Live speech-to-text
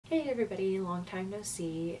Hey everybody, long time no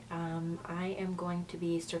see. I am going to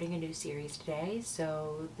be starting a new series today.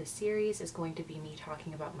 So the series is going to be me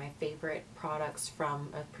talking about my favorite products from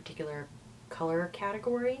a particular color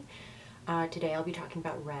category. Today I'll be talking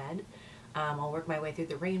about red. I'll work my way through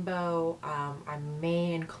the rainbow. I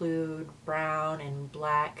may include brown and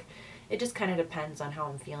black. It just kind of depends on how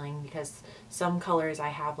I'm feeling because some colors I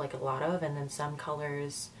have like a lot of, and then some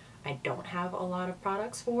colors I don't have a lot of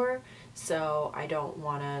products for, so I don't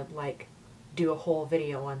want to like do a whole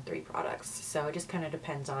video on 3 products. So it just kind of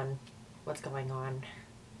depends on what's going on,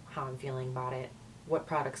 how I'm feeling about it, what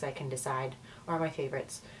products I can decide are my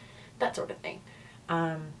favorites, that sort of thing.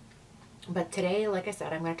 But today, like I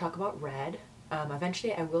said, I'm going to talk about red.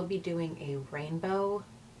 Eventually I will be doing a rainbow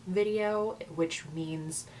video, which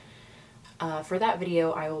means for that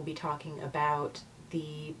video I will be talking about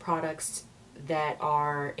the products that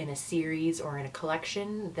are in a series or in a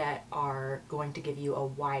collection that are going to give you a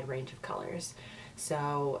wide range of colors.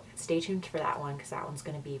 So stay tuned for that one because that one's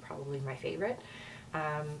going to be probably my favorite.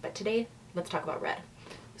 But today, let's talk about red.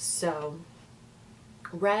 So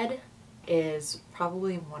red is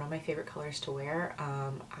probably one of my favorite colors to wear.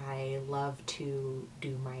 I love to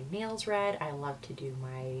do my nails red. I love to do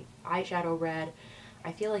my eyeshadow red.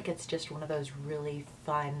 I feel like it's just one of those really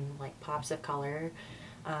fun like pops of color.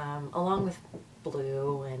 Along with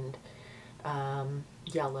blue and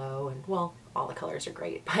yellow, and well, all the colors are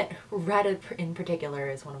great, but red in particular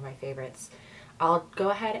is one of my favorites. I'll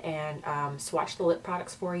go ahead and swatch the lip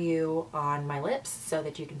products for you on my lips so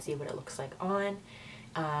that you can see what it looks like on,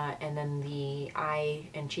 and then the eye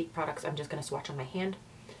and cheek products I'm just going to swatch on my hand.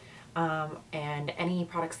 And any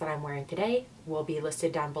products that I'm wearing today will be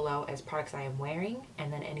listed down below as products I am wearing,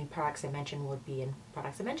 and then any products I mention would be in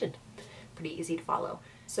products I mentioned. Pretty easy to follow.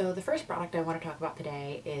 So the first product I want to talk about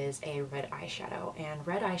today is a red eyeshadow. And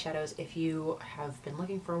red eyeshadows, if you have been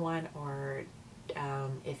looking for one, or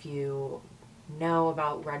if you know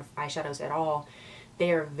about red eyeshadows at all,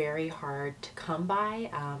 they are very hard to come by,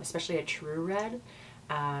 especially a true red.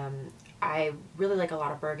 I really like a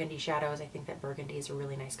lot of burgundy shadows. I think that burgundy is a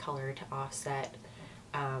really nice color to offset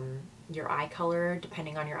your eye color,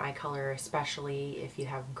 depending on your eye color, especially if you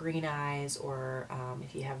have green eyes or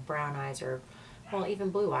if you have brown eyes, or well, even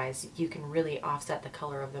blue eyes, you can really offset the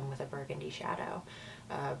color of them with a burgundy shadow.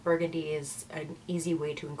 Burgundy is an easy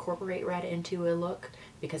way to incorporate red into a look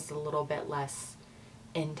because it's a little bit less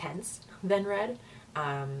intense than red.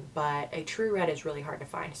 But a true red is really hard to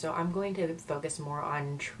find, so I'm going to focus more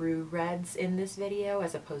on true reds in this video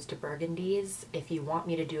as opposed to burgundies. If you want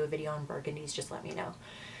me to do a video on burgundies, just let me know.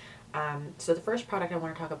 So the first product I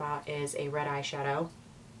want to talk about is a red eyeshadow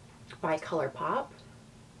by ColourPop,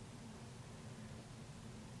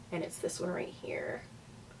 and it's this one right here.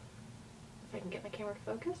 If I can get my camera to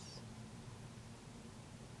focus.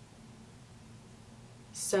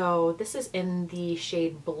 So this is in the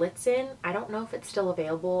shade Blitzen. I don't know if it's still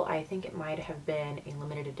available. I think it might have been a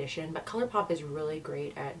limited edition, but ColourPop is really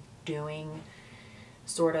great at doing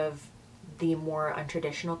sort of the more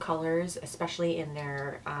untraditional colors, especially in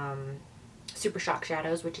their Super Shock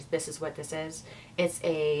shadows, which is this is what this is. It's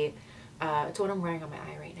a it's what I'm wearing on my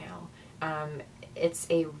eye right now. It's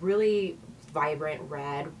a really vibrant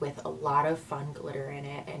red with a lot of fun glitter in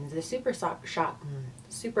it, and the Super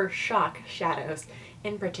Shock shadows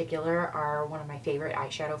in particular are one of my favorite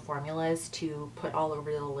eyeshadow formulas to put all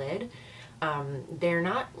over the lid. They're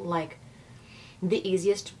not like the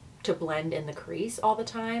easiest to blend in the crease all the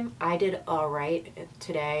time. I did alright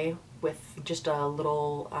today with just a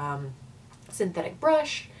little synthetic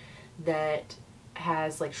brush that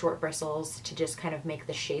has like short bristles to just kind of make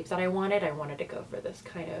the shape that I wanted. I wanted to go for this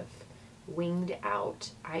kind of winged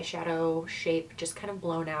out eyeshadow shape, just kind of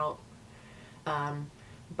blown out.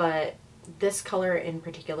 But this color in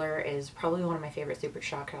particular is probably one of my favorite Super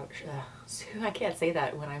Shock, I can't say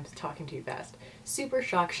that when I'm talking too fast, Super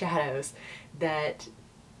Shock shadows that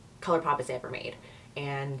ColourPop has ever made.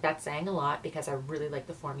 And that's saying a lot because I really like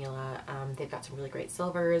the formula. They've got some really great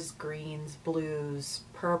silvers, greens, blues,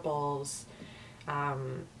 purples,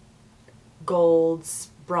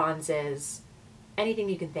 golds, bronzes, anything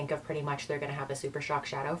you can think of pretty much they're going to have a Super Shock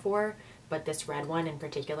shadow for, but this red one in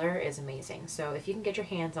particular is amazing. So if you can get your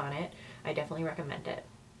hands on it, I definitely recommend it.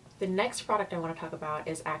 The next product I want to talk about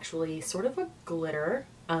is actually sort of a glitter,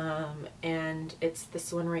 and it's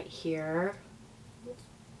this one right here.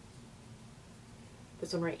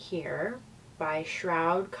 This one right here by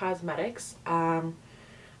Shroud Cosmetics.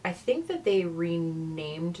 I think that they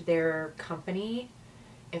renamed their company,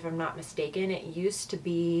 if I'm not mistaken. It used to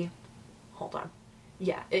be, hold on.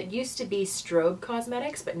 Yeah, it used to be Strobe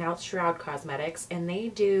Cosmetics, but now it's Shroud Cosmetics, and they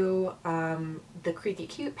do the Creepy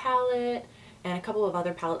Cute palette and a couple of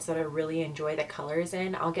other palettes that I really enjoy the colors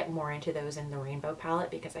in. I'll get more into those in the Rainbow palette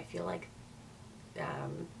because I feel like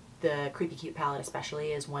the Creepy Cute palette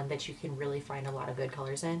especially is one that you can really find a lot of good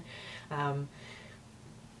colors in.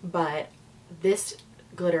 But this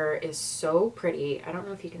glitter is so pretty. I don't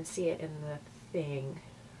know if you can see it in the thing,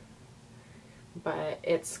 but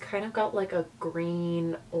it's kind of got like a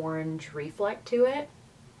green orange reflect to it.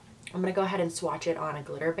 I'm going to go ahead and swatch it on a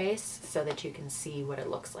glitter base so that you can see what it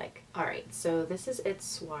looks like. Alright, so this is it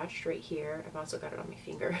swatched right here. I've also got it on my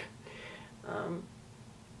finger.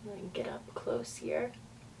 Let me get up close here.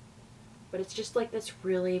 But it's just like this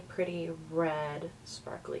really pretty red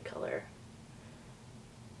sparkly color.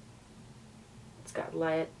 It's got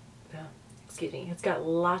it's got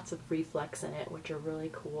lots of reflex in it, which are really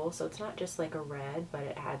cool. So it's not just like a red, but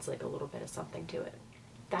it adds like a little bit of something to it.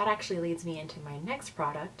 That actually leads me into my next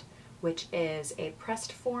product, which is a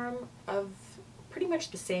pressed form of pretty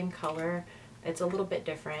much the same color. It's a little bit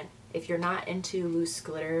different. If you're not into loose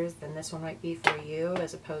glitters, then this one might be for you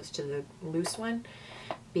as opposed to the loose one,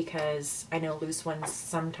 because I know loose ones,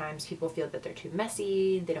 sometimes people feel that they're too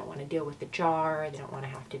messy, they don't want to deal with the jar, they don't want to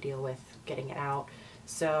have to deal with getting it out.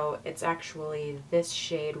 So it's actually this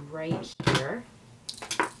shade right here.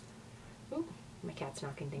 Ooh, my cat's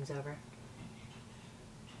knocking things over.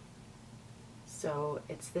 So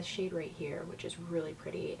it's this shade right here, which is really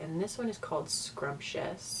pretty, and this one is called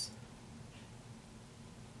Scrumptious.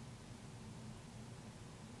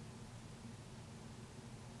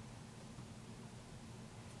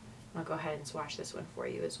 I'll go ahead and swatch this one for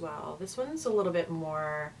you as well. This one's a little bit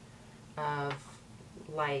more of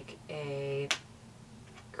like a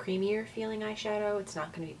creamier feeling eyeshadow. It's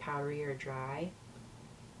not going to be powdery or dry.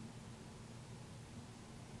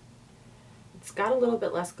 It's got a little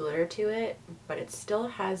bit less glitter to it, but it still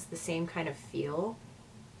has the same kind of feel,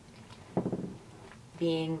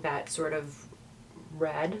 being that sort of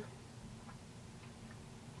red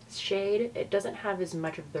shade. It doesn't have as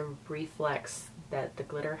much of the reflex that the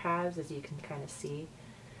glitter has, as you can kind of see.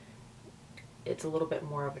 It's a little bit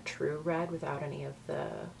more of a true red without any of the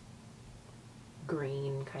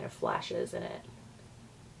green kind of flashes in it.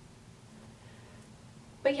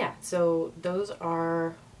 But yeah, so those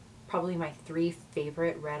are probably my 3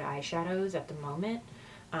 favorite red eyeshadows at the moment.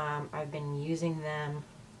 I've been using them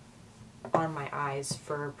on my eyes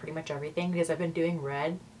for pretty much everything because I've been doing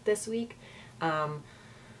red this week.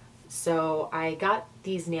 So I got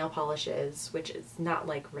these nail polishes, which is not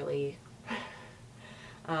like really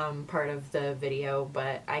part of the video,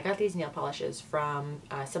 but I got these nail polishes from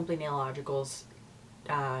Simply Nailogical's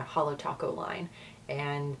Hollow Taco line,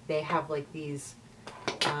 and they have like these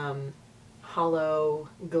hollow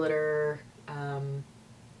glitter, I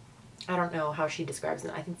don't know how she describes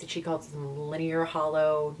them. I think that she calls them linear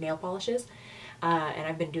hollow nail polishes, and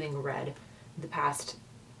I've been doing red the past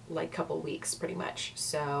like couple weeks pretty much.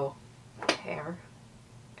 So hair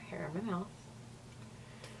in my mouth.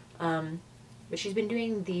 But she's been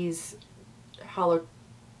doing these hollow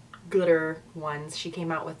glitter ones. She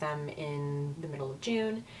came out with them in the middle of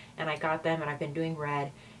June, and I got them, and I've been doing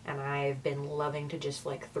red, and I've been loving to just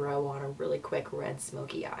like throw on a really quick red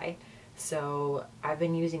smoky eye. So I've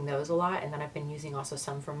been using those a lot, and then I've been using also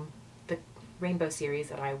some from the Rainbow series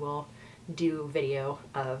that I will do video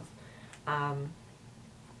of.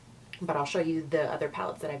 But I'll show you the other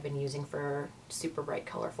palettes that I've been using for super bright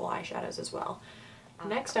colorful eyeshadows as well.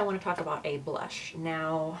 Next I want to talk about a blush.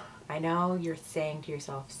 Now I know you're saying to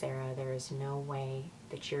yourself, Sarah, there is no way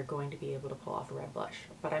that you're going to be able to pull off a red blush,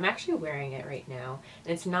 but I'm actually wearing it right now,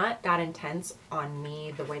 and it's not that intense on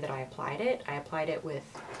me the way that I applied it. I applied it with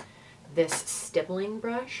this stippling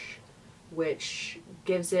brush, which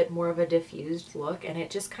gives it more of a diffused look, and it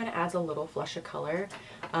just kind of adds a little flush of color,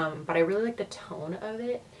 but I really like the tone of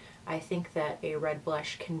it. I think that a red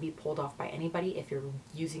blush can be pulled off by anybody if you're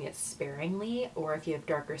using it sparingly, or if you have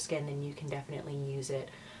darker skin, then you can definitely use it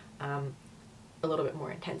a little bit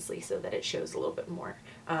more intensely so that it shows a little bit more.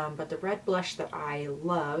 But the red blush that I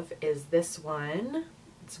love is this one.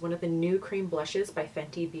 It's one of the new cream blushes by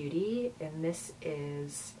Fenty Beauty, and this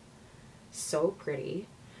is so pretty.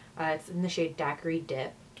 It's in the shade Daiquiri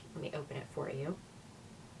Dip. Let me open it for you.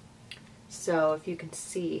 So if you can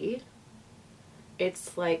see,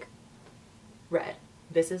 it's like red.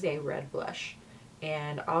 This is a red blush,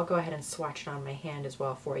 and I'll go ahead and swatch it on my hand as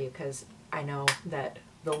well for you, because I know that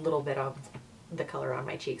the little bit of the color on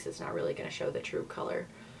my cheeks is not really going to show the true color,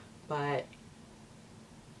 but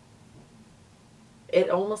it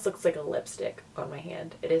almost looks like a lipstick on my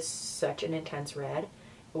hand. It is such an intense red,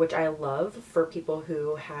 which I love for people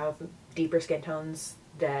who have deeper skin tones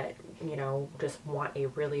that, you know, just want a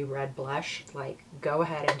really red blush. Like, go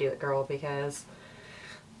ahead and do it, girl, because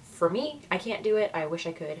for me, I can't do it. I wish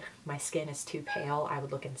I could. My skin is too pale. I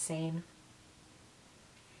would look insane.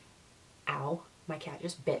 Ow, my cat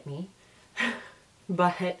just bit me.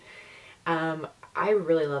 But I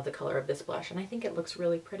really love the color of this blush, and I think it looks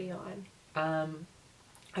really pretty on.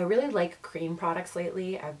 I really like cream products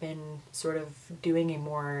lately. I've been sort of doing a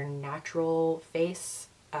more natural face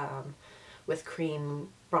with cream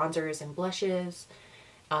bronzers and blushes,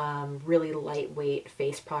 really lightweight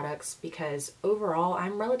face products, because overall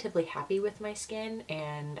I'm relatively happy with my skin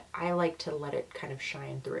and I like to let it kind of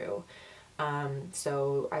shine through.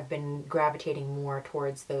 So I've been gravitating more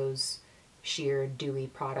towards those sheer dewy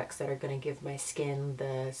products that are going to give my skin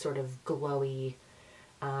the sort of glowy,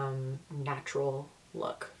 natural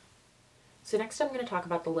look. So next I'm going to talk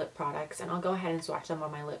about the lip products, and I'll go ahead and swatch them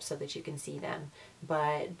on my lips so that you can see them.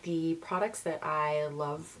 But the products that I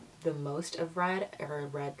love the most of red are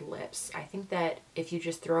red lips. I think that if you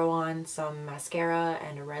just throw on some mascara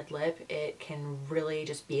and a red lip, it can really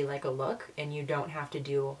just be like a look, and you don't have to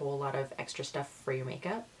do a whole lot of extra stuff for your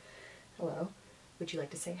makeup. Hello, would you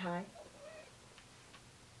like to say hi?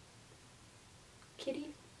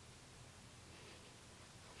 Kitty?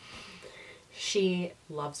 She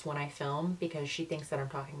loves when I film because she thinks that I'm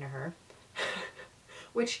talking to her.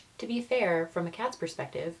 Which, to be fair, from a cat's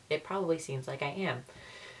perspective, it probably seems like I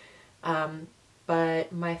am.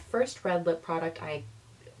 But my first red lip product, I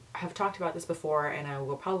have talked about this before and I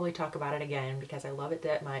will probably talk about it again because I love it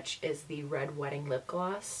that much, is the Red Wedding Lip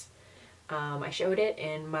Gloss. I showed it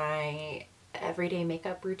in my everyday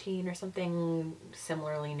makeup routine or something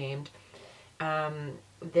similarly named.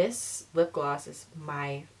 This lip gloss is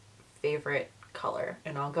my favorite color,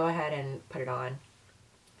 and I'll go ahead and put it on.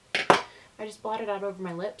 I just blot it out over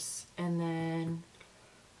my lips and then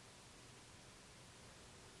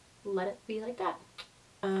let it be like that.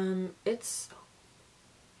 It's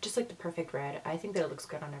just like the perfect red. I think that it looks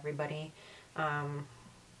good on everybody.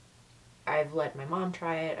 I've let my mom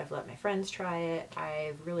try it, I've let my friends try it.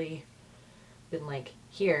 I've really been like,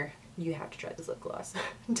 here, you have to try this lip gloss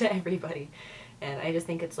to everybody. And I just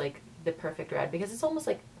think it's like the perfect red because it's almost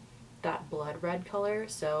like that blood red color,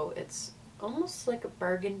 so it's almost like a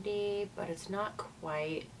burgundy, but it's not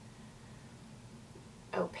quite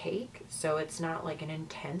opaque, so it's not like an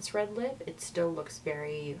intense red lip. It still looks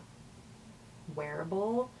very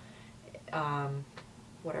wearable,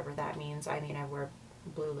 whatever that means. I mean, I wear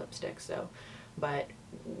blue lipstick, so, but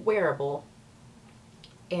wearable.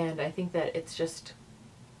 And I think that it's just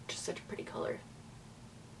such a pretty color,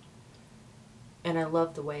 and I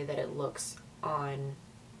love the way that it looks on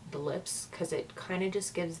the lips because it kind of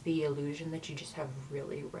just gives the illusion that you just have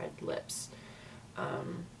really red lips. I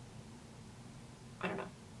don't know.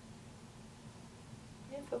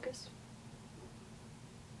 Yeah, focus.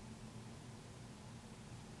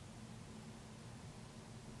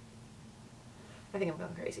 I think I'm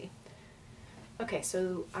going crazy. Okay,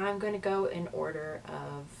 so I'm going to go in order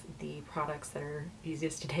of the products that are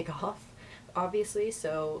easiest to take off, obviously.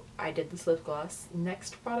 So I did this lip gloss.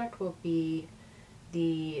 Next product will be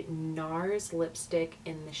the NARS lipstick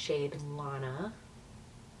in the shade Lana.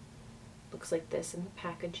 Looks like this in the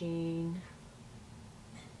packaging.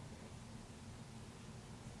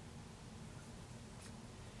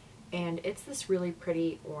 And it's this really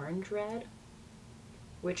pretty orange red,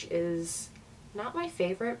 which is not my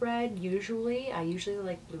favorite red usually. I usually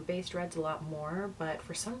like blue-based reds a lot more, but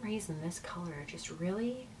for some reason this color just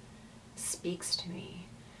really speaks to me.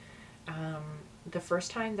 The first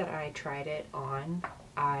time that I tried it on,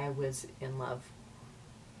 I was in love.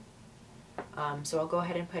 So I'll go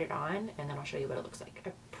ahead and put it on and then I'll show you what it looks like.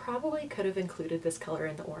 I probably could have included this color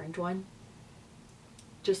in the orange one.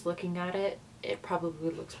 Just looking at it, it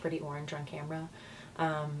probably looks pretty orange on camera.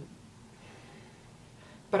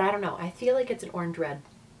 But I don't know, I feel like it's an orange red.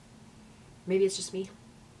 Maybe it's just me.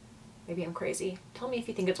 Maybe I'm crazy. Tell me if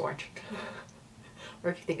you think it's orange or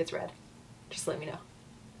if you think it's red. Just let me know.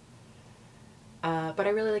 But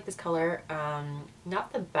I really like this color.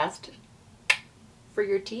 Not the best for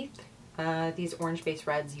your teeth. These orange-based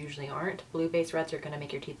reds usually aren't. Blue-based reds are going to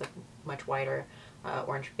make your teeth look much whiter.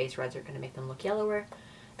 Orange-based reds are going to make them look yellower.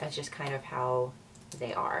 That's just kind of how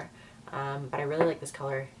they are. But I really like this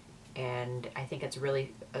color, and I think it's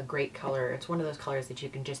really a great color. It's one of those colors that you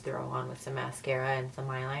can just throw on with some mascara and some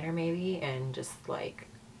eyeliner maybe and just like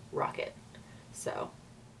rock it. So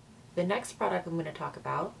the next product I'm going to talk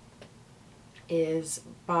about is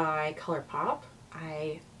by ColourPop.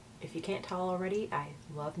 If you can't tell already, I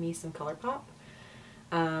love me some ColourPop.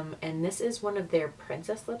 And this is one of their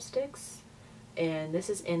princess lipsticks, and this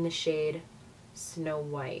is in the shade Snow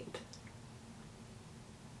White.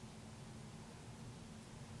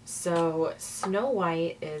 So Snow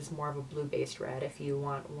White is more of a blue based red if you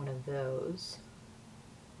want one of those.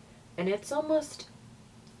 And it's almost,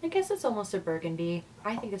 I guess it's almost a burgundy.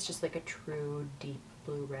 I think it's just like a true deep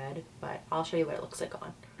blue red, but I'll show you what it looks like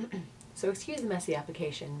on. So excuse the messy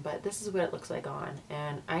application, but this is what it looks like on,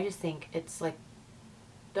 and I just think it's like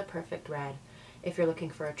the perfect red if you're looking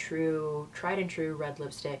for a true, tried and true red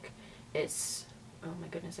lipstick. It's, oh my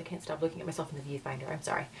goodness, I can't stop looking at myself in the viewfinder, I'm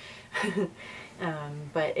sorry.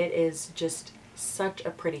 But it is just such a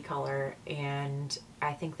pretty color, and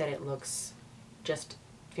I think that it looks just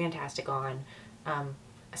fantastic on,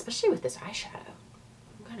 especially with this eyeshadow.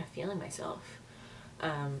 I'm kind of feeling myself.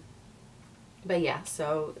 But yeah,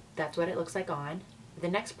 so that's what it looks like on. The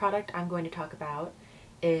next product I'm going to talk about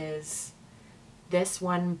is this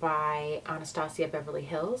one by Anastasia Beverly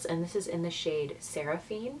Hills, and this is in the shade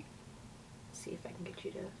Seraphine. Let's see if I can get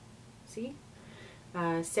you to see.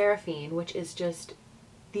 Seraphine, which is just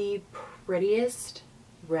the prettiest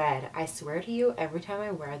red. I swear to you, every time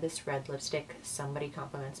I wear this red lipstick, somebody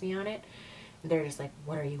compliments me on it. They're just like,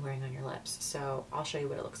 what are you wearing on your lips? So I'll show you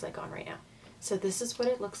what it looks like on right now. So this is what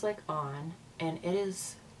it looks like on, and it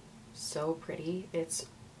is so pretty. It's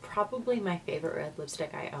probably my favorite red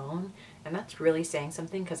lipstick I own, and that's really saying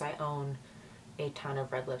something because I own a ton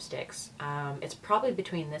of red lipsticks. It's probably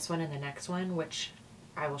between this one and the next one, which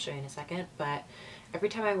I will show you in a second, but every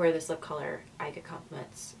time I wear this lip color, I get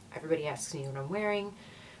compliments. Everybody asks me what I'm wearing.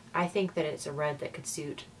 I think that it's a red that could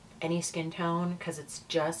suit any skin tone because it's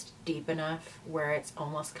just deep enough where it's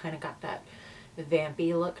almost kind of got that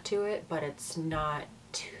vampy look to it, but it's not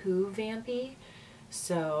too vampy.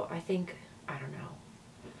 So I think, I don't know,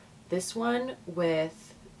 this one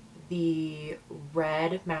with the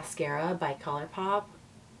red mascara by ColourPop,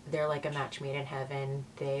 they're like a match made in heaven.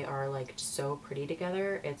 They are like so pretty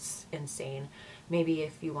together. It's insane. Maybe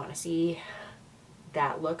if you want to see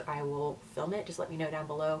that look, I will film it. Just let me know down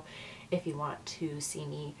below if you want to see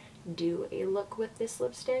me do a look with this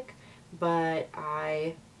lipstick. But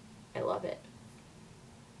I love it.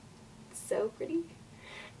 It's so pretty.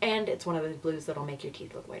 And it's one of those blues that'll make your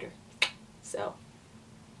teeth look whiter. So,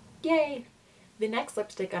 yay! The next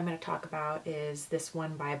lipstick I'm going to talk about is this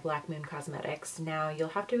one by Black Moon Cosmetics. Now, you'll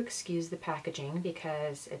have to excuse the packaging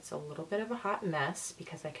because it's a little bit of a hot mess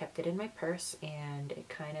because I kept it in my purse and it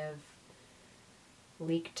kind of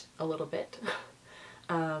leaked a little bit.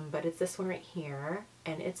 But it's this one right here,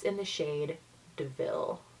 and it's in the shade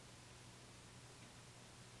DeVille.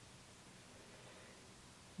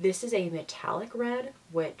 This is a metallic red,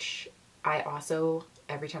 which I also,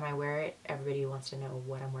 every time I wear it, everybody wants to know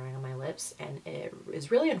what I'm wearing on my lips, and it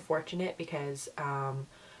is really unfortunate because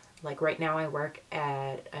like right now I work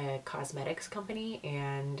at a cosmetics company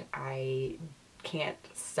and I can't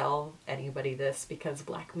sell anybody this because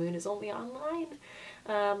Black Moon is only online.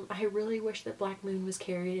 I really wish that Black Moon was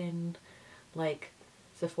carried in like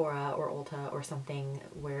Sephora or Ulta or something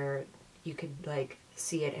where you could like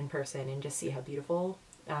see it in person and just see how beautiful.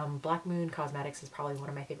 Black Moon Cosmetics is probably one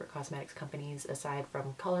of my favorite cosmetics companies aside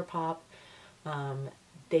from ColourPop.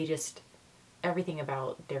 They just, everything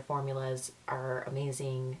about their formulas are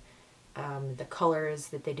amazing. The colors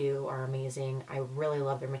that they do are amazing. I really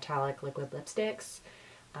love their metallic liquid lipsticks.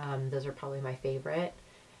 Those are probably my favorite.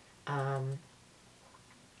 I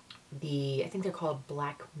think they're called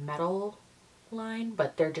Black Metal line,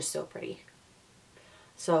 but they're just so pretty.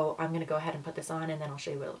 So I'm going to go ahead and put this on and then I'll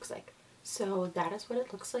show you what it looks like. So that is what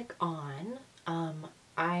it looks like on.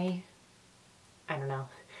 I don't know.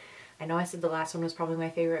 I know I said the last one was probably my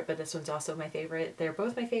favorite, but this one's also my favorite. They're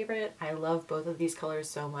both my favorite. I love both of these colors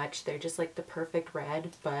so much. They're just like the perfect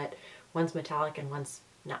red, but one's metallic and one's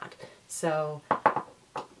not. So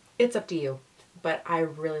it's up to you, but I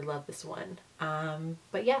really love this one.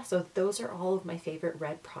 But yeah, so those are all of my favorite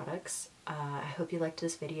red products. I hope you liked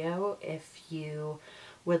this video. If you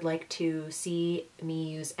would like to see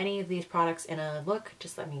me use any of these products in a look,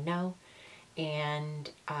 just let me know.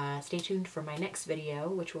 And stay tuned for my next video,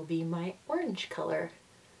 which will be my orange color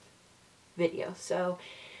video. So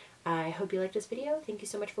I hope you liked this video. Thank you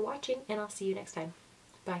so much for watching, and I'll see you next time.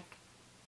 Bye.